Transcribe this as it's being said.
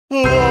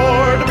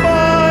Lord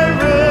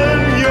Byron,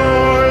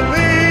 you're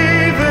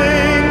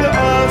leaving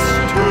us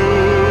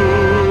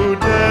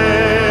today.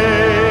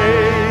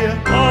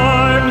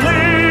 I'm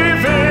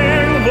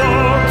leaving,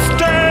 won't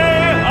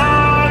stay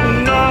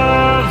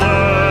another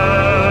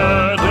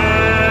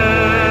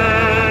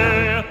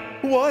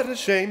day. What a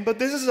shame, but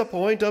this is a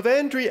point of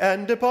entry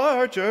and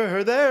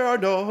departure. There are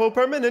no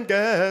permanent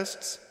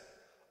guests.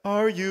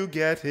 Are you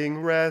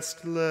getting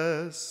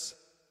restless?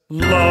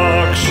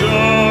 Luxuries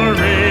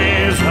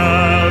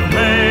have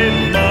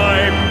made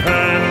my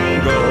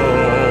pen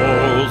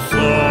go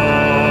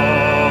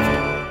soft.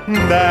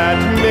 That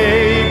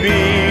may be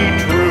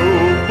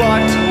true,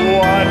 but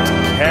what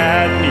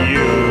can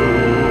you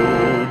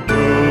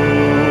do?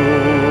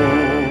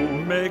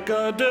 Make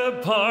a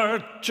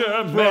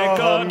departure, make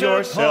a From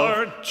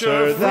yourself,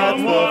 departure that's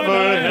from what what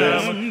I it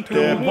is. am to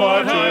Departure,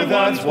 what I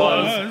that's once what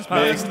was,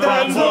 makes and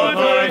that's from what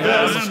what I it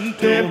is. am to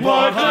Departure,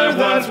 what I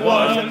that's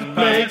once what was,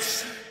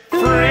 makes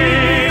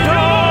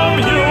freedom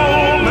you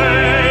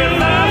may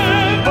laugh,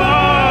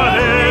 but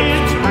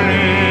it's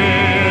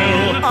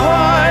real. I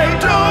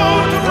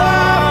don't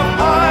laugh,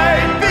 I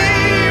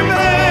beam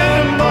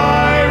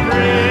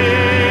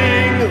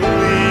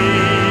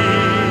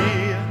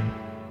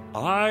admiringly.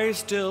 I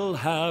still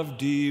have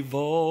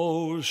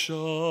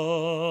devotion.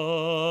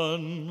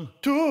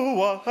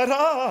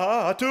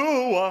 To-wa-ha-da,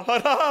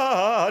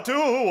 to-wa-ha-da,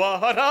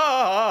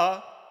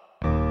 to-wa-ha-da.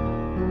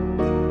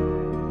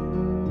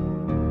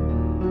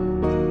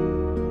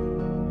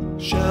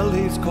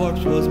 Shelley's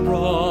corpse was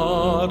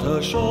brought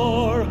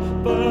ashore,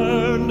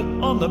 burned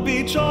on the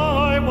beach.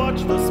 I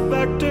watched the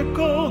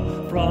spectacle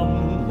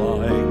from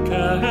my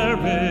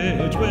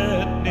carriage,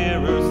 went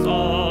nearer,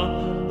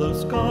 saw the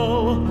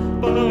skull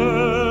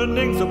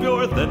burning so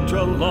pure. Then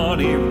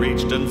Trelawney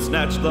reached and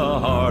snatched the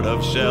heart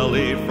of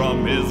Shelley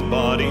from his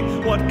body.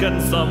 What can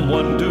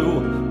someone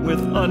do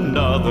with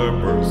another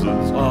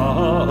person's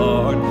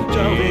heart?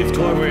 Shelley's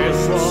corpse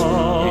was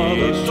brought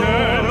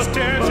ashore,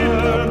 tears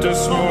it up to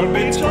small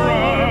bits,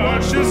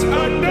 crushes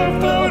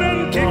underfoot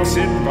and kicks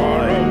it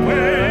more